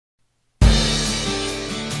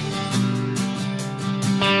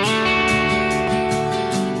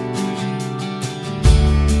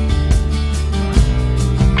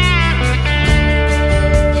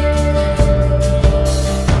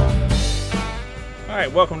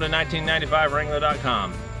Alright, welcome to 1995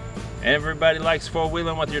 Wrangler.com. Everybody likes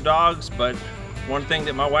four-wheeling with your dogs, but one thing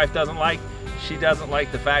that my wife doesn't like, she doesn't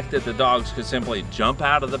like the fact that the dogs could simply jump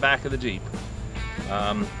out of the back of the Jeep.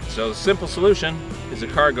 So the simple solution is a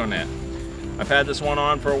cargo net. I've had this one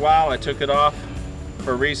on for a while. I took it off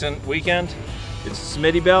for a recent weekend. It's a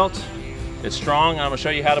Smittybilt. It's strong. I'm going to show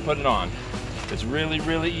you how to put it on. It's really,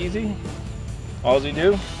 really easy. All you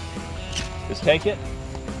do is take it,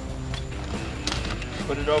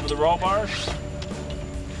 put it over the roll bars,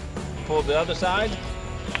 pull the other side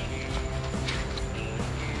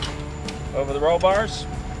over the roll bars,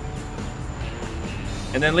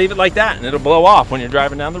 and then leave it like that, and it'll blow off when you're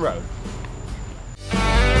driving down the road.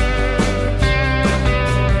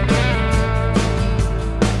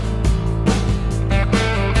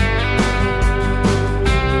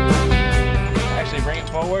 Actually bring it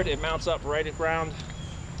forward, it mounts up right around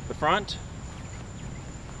the front.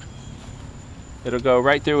 It'll go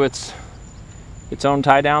right through its own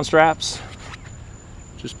tie down straps.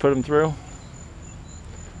 Just put them through.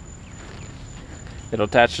 It'll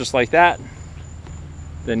attach just like that.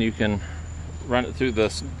 Then you can run it through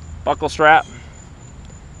this buckle strap.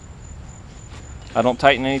 I don't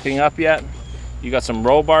tighten anything up yet. You got some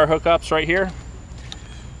roll bar hookups right here.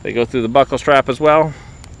 They go through the buckle strap as well,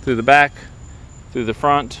 through the back, through the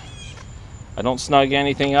front. I don't snug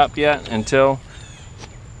anything up yet until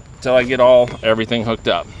I get everything hooked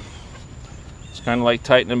up. It's kind of like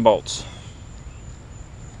tightening bolts.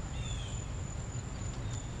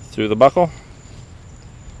 Through the buckle.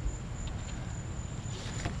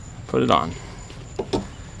 Put it on.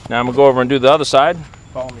 Now I'm going to go over and do the other side.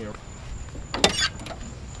 Follow me over.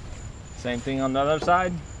 Same thing on the other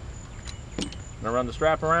side. I'm going to run the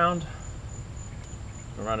strap around.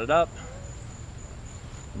 Run it up.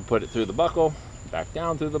 And put it through the buckle. Back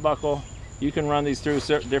down through the buckle. You can run these through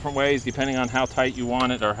different ways depending on how tight you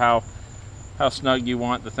want it or how snug you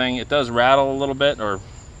want the thing. It does rattle a little bit, or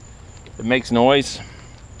it makes noise,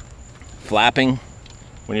 flapping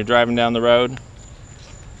when you're driving down the road,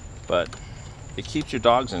 but it keeps your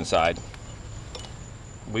dogs inside.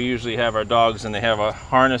 We usually have our dogs and they have a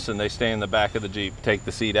harness and they stay in the back of the Jeep, take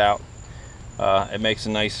the seat out. It makes a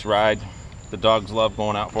nice ride. The dogs love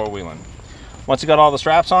going out four-wheeling. Once you got all the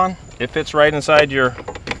straps on, it fits right inside your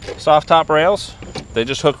soft top rails. They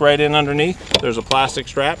just hook right in underneath. There's a plastic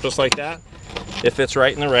strap just like that. It fits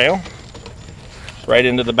right in the rail, right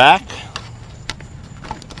into the back,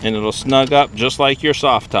 and it'll snug up just like your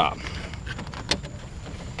soft top.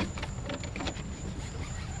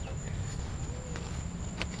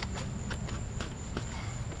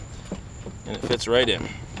 And it fits right in.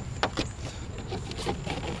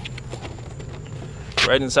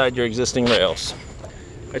 Right inside your existing rails.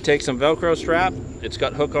 I take some Velcro strap. It's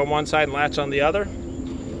got hook on one side and latch on the other.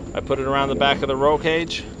 I put it around the back of the roll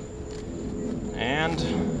cage and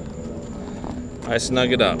I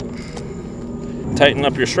snug it up. Tighten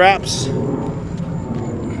up your straps.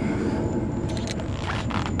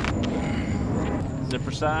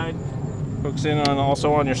 Zipper side hooks in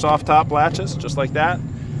also on your soft top latches, just like that.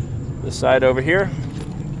 This side over here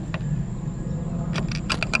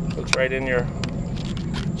hooks right in your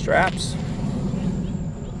straps.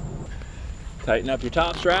 Tighten up your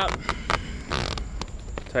top strap.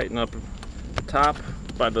 Tighten up the top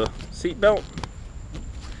by the seat belt.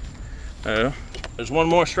 There's one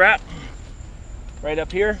more strap right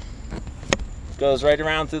up here. Goes right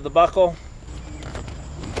around through the buckle.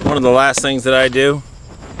 One of the last things that I do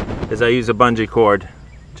is I use a bungee cord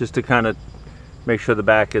just to kind of make sure the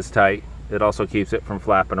back is tight. It also keeps it from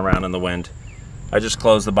flapping around in the wind. I just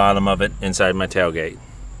close the bottom of it inside my tailgate.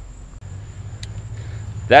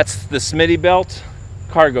 That's the Smittybilt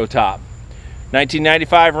cargo top.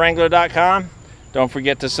 1995 Wrangler.com. Don't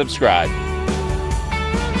forget to subscribe.